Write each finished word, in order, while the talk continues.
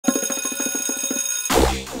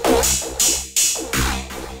In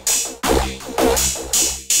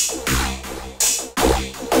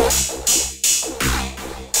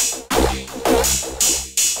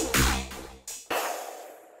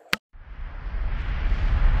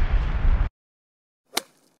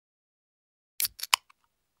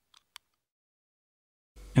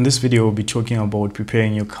this video, we'll be talking about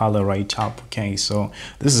preparing your CALA write-up. Okay, so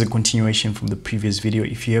this is a continuation from the previous video.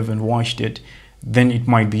 If you haven't watched it, then it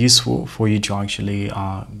might be useful for you to actually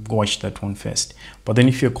watch that one first. But then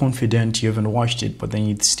if you're confident you haven't watched it, but then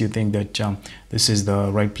you still think that this is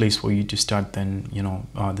the right place for you to start, then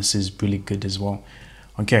this is really good as well.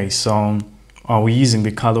 Okay, so we're using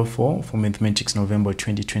the CALA for Mathematics November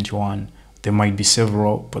 2021. There might be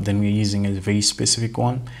several, but then we're using a very specific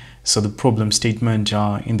one. So the problem statement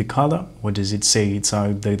in the CALA, what does it say? It's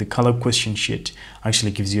the CALA question sheet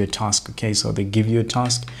actually gives you a task. Okay, so they give you a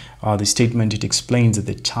task. The statement, it explains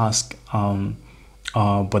the task,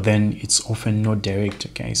 but then it's often not direct.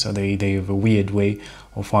 Okay, so they have a weird way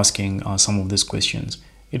of asking some of these questions.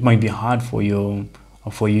 It might be hard for you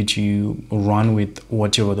to run with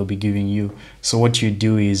whatever they'll be giving you. So what you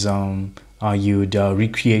do is you'd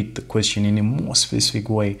recreate the question in a more specific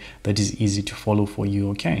way that is easy to follow for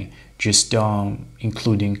you. Okay, just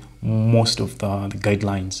including most of the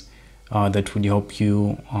guidelines that would help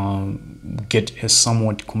you get a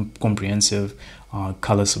somewhat comprehensive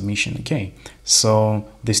CALA submission. Okay, so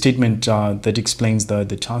the statement that explains the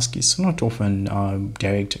task is not often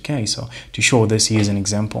direct. Okay, so to show this, here's an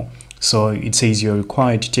example. So it says you're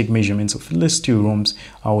required to take measurements of at least 2 rooms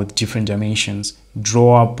with different dimensions.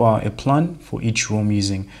 Draw up a plan for each room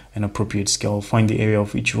using an appropriate scale. Find the area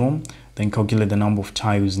of each room, then calculate the number of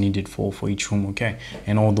tiles needed for each room, okay,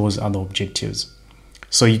 and all those other objectives.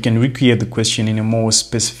 So you can recreate the question in a more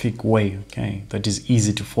specific way, okay, that is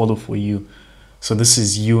easy to follow for you. So this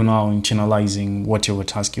is you now internalizing whatever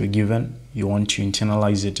task you're given. You want to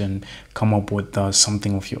internalize it and come up with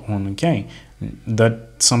something of your own, okay? That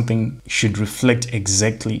something should reflect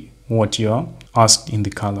exactly what you're asked in the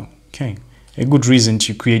CALA, okay? A good reason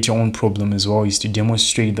to create your own problem as well is to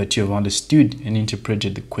demonstrate that you have understood and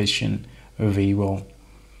interpreted the question very well.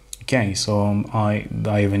 Okay, so I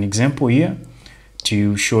have an example here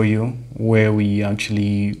to show you where we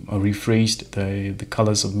actually rephrased the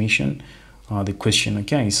CALA submission, the question.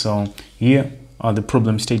 Okay, so here the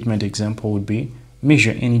problem statement example would be: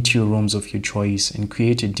 measure any 2 rooms of your choice and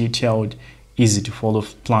create a detailed, easy to follow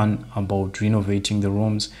plan about renovating the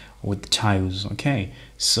rooms with tiles. Okay,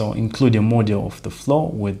 so include a model of the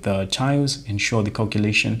floor with the tiles and show the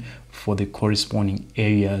calculation for the corresponding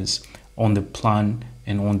areas on the plan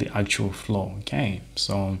and on the actual floor. Okay,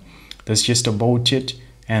 so that's just about it.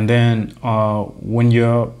 And then when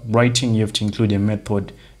you're writing, you have to include a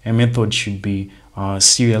method. A method should be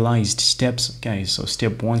serialized steps. Okay, so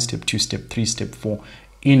step 1, step 2, step 3, step 4,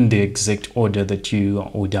 in the exact order that you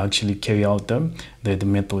would actually carry out the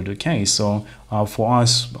method. Okay, so for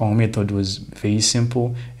us, our method was very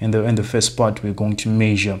simple. In the first part, we're going to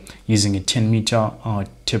measure using a 10-meter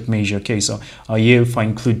tape measure. Okay, so here, if I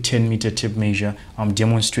include 10-meter tape measure, I'm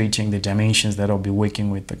demonstrating the dimensions that I'll be working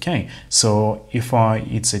with. Okay, so if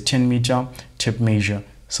it's a 10-meter tape measure,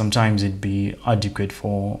 sometimes it'd be adequate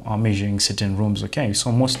for measuring certain rooms. Okay,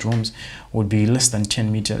 so most rooms would be less than 10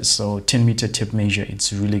 meters. So 10-meter tape measure,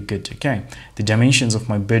 it's really good. Okay, the dimensions of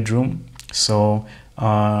my bedroom. So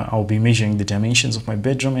I'll be measuring the dimensions of my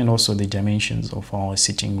bedroom and also the dimensions of our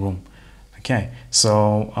sitting room. Okay,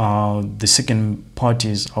 so the second part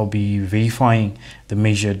is I'll be verifying the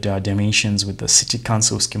measured dimensions with the city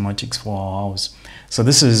council schematics for our house. So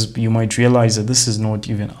this is, you might realize that this is not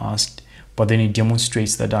even asked, but then it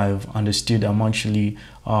demonstrates that I've understood. I'm actually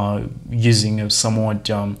using a somewhat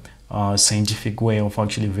scientific way of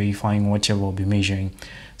actually verifying whatever I'll be measuring.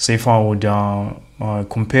 So if I would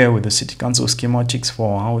compare with the city council schematics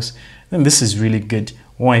for our house, then this is really good.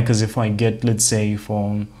 Why? Because if I get, let's say,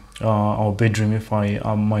 for our bedroom, if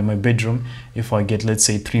my bedroom, if I get, let's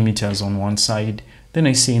say, 3 meters on one side, then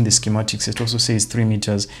I see in the schematics it also says 3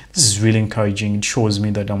 meters. This is really encouraging. It shows me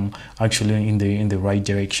that I'm actually in the right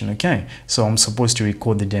direction. Okay, so I'm supposed to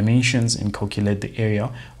record the dimensions and calculate the area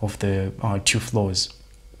of the 2 floors.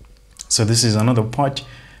 So this is another part.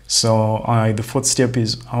 So the fourth step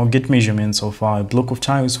is I'll get measurements of a block of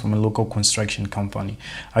tiles from a local construction company.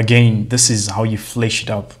 Again, this is how you flesh it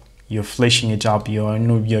up. You're fleshing it up.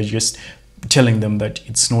 You're just telling them that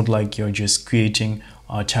it's not like you're just creating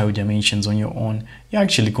tile dimensions on your own. You're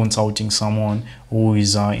actually consulting someone who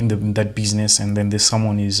is in that business, and then there's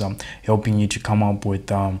someone is helping you to come up with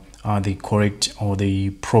the correct or the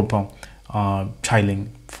proper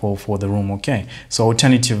tiling for the room. Okay, so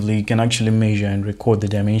alternatively, you can actually measure and record the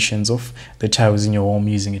dimensions of the tiles in your home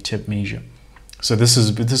using a tape measure. So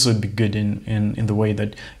this would be good in the way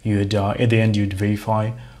that you'd at the end you'd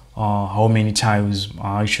verify how many tiles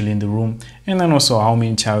are actually in the room, and then also how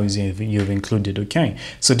many tiles you've included. Okay,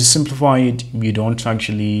 so to simplify it, you don't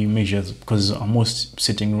actually measure, because most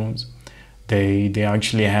sitting rooms they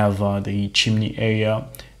actually have the chimney area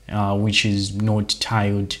which is not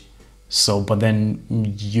tiled. So but then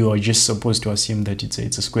you are just supposed to assume that it's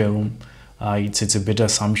a square room. It's a better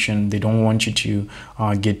assumption. They don't want you to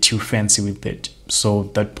get too fancy with it, so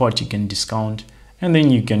that part you can discount, and then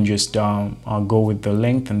you can just go with the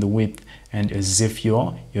length and the width, and as if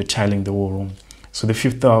you're tiling the whole room. So the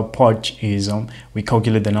fifth part is we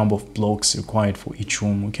calculate the number of blocks required for each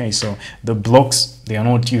room. Okay, so the blocks, they are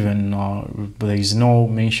not even there is no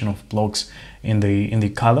mention of blocks in the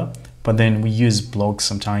CALA, but then we use blocks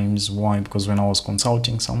sometimes. Why? Because when I was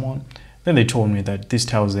consulting someone, then they told me that these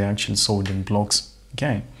tiles, they actually sold in blocks.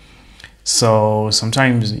 Okay, so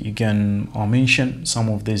sometimes you can mention some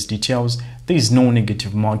of these details. There is no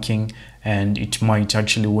negative marking, and it might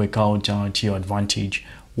actually work out to your advantage.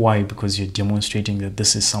 Why? Because you're demonstrating that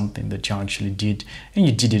this is something that you actually did, and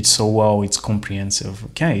you did it so well, it's comprehensive.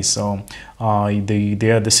 Okay, so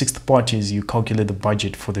the sixth part is you calculate the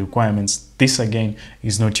budget for the requirements. This again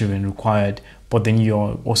is not even required, but then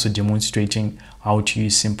you're also demonstrating how to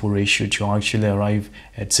use simple ratio to actually arrive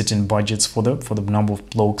at certain budgets for the number of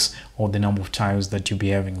blocks or the number of tiles that you'll be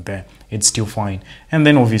having there. It's still fine. And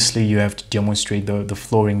then obviously you have to demonstrate the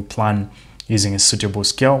flooring plan using a suitable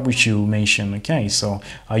scale, which you mentioned. Okay, so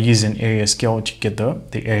I use an area scale to get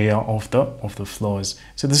the area of the floors.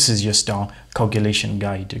 So this is just our calculation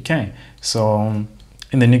guide. Okay, so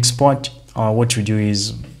in the next part, what we do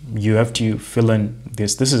is you have to fill in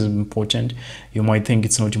this. This is important. You might think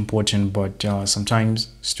it's not important, but sometimes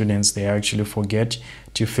students, they actually forget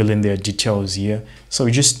to fill in their details here. So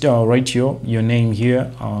you just write your name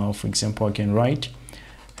here. For example, I can write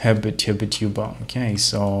Herbert Yuba. Okay,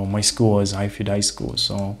 so my school was Highfield High School,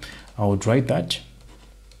 so I would write that.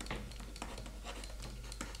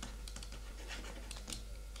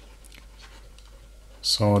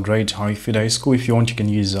 So I'd write Highfield High School. If you want, you can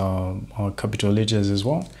use capital letters as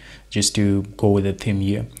well, just to go with the theme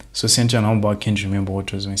here. So center number, I can't remember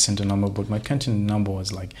what was my center number, but my content number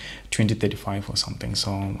was like 2035 or something,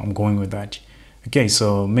 so I'm going with that. Okay,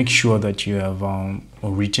 so make sure that you have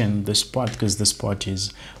written this part, because this part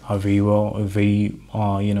is very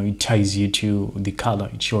it ties you to the CALA.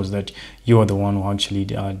 It shows that you are the one who actually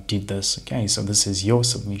did this. Okay, so this is your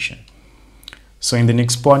submission. So in the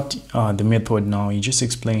next part, the method, now you just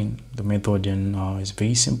explain the method in it's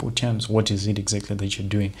very simple terms. What is it exactly that you're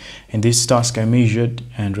doing? In this task, I measured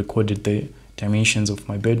and recorded the dimensions of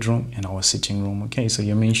my bedroom and our sitting room. Okay, so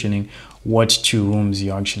you're mentioning what two rooms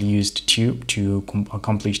you actually used to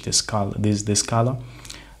accomplish this CALA,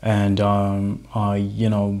 and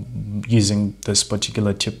using this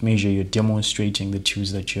particular tape measure, you're demonstrating the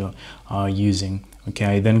tools that you're using. Okay,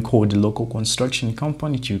 I then called the local construction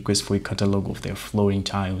company to request for a catalog of their flooring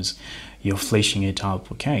tiles. You're fleshing it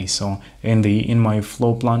up. Okay, so in my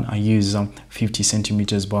floor plan, I use 50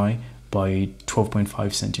 centimeters by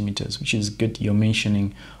 12.5 centimeters, which is good. You're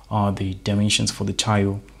mentioning the dimensions for the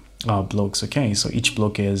tile blocks. Okay, so each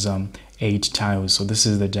block has 8 tiles, so this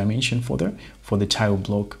is the dimension for the tile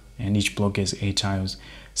block, and each block has 8 tiles.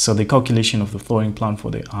 So the calculation of the flooring plan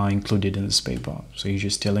for the are included in this paper, so you're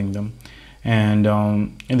just telling them. And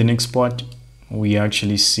in the next part, we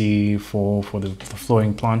actually see for the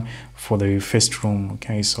flooring plan for the first room.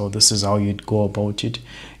 Okay, so this is how you'd go about it.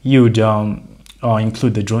 You'd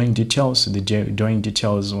include the drawing details. So the drawing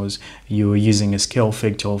details was you were using a scale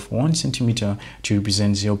factor of 1 centimeter to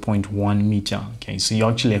represent 0.1 meter. Okay, so you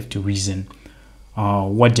actually have to reason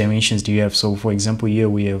what dimensions do you have. So for example, here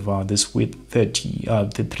we have this width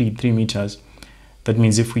 3 meters. That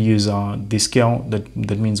means if we use the scale,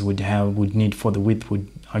 that means would need for the width would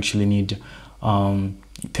actually need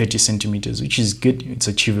 30 centimeters, which is good. It's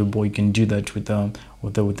achievable. You can do that with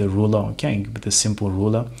the ruler. Okay, with a simple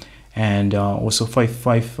ruler. And also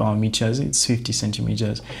 5 meters, it's 50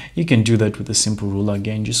 centimeters. You can do that with a simple ruler.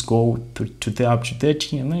 Again, just go up to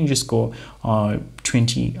 30, and then you just go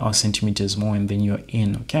 20 centimeters more, and then you're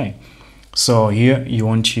in. Okay, so here you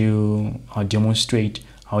want to demonstrate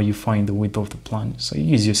how you find the width of the plan. So you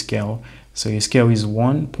use your scale. So your scale is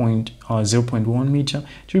 0.1 meter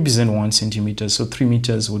to represent 1 centimeter. So 3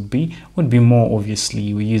 meters would be more.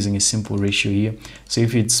 Obviously, we're using a simple ratio here. So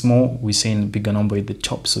if it's small, we're saying a bigger number at the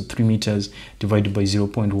top. So 3 meters divided by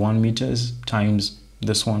 0.1 meters times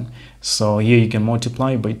this one. So here you can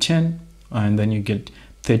multiply by 10 and then you get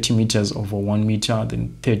 30 meters over 1 meter,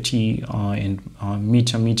 then 30 and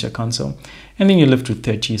meter cancel, and then you're left with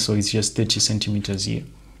 30, so it's just 30 centimeters here,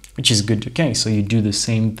 which is good. Okay, so you do the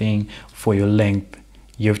same thing for your length.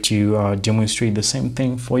 You have to demonstrate the same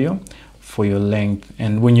thing for your length,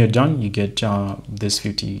 and when you're done you get this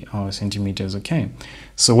 50 centimeters. Okay,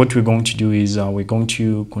 so what we're going to do is we're going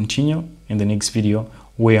to continue in the next video,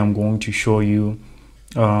 where I'm going to show you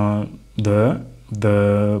the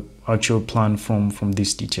actual plan from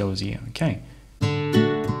these details here. Okay,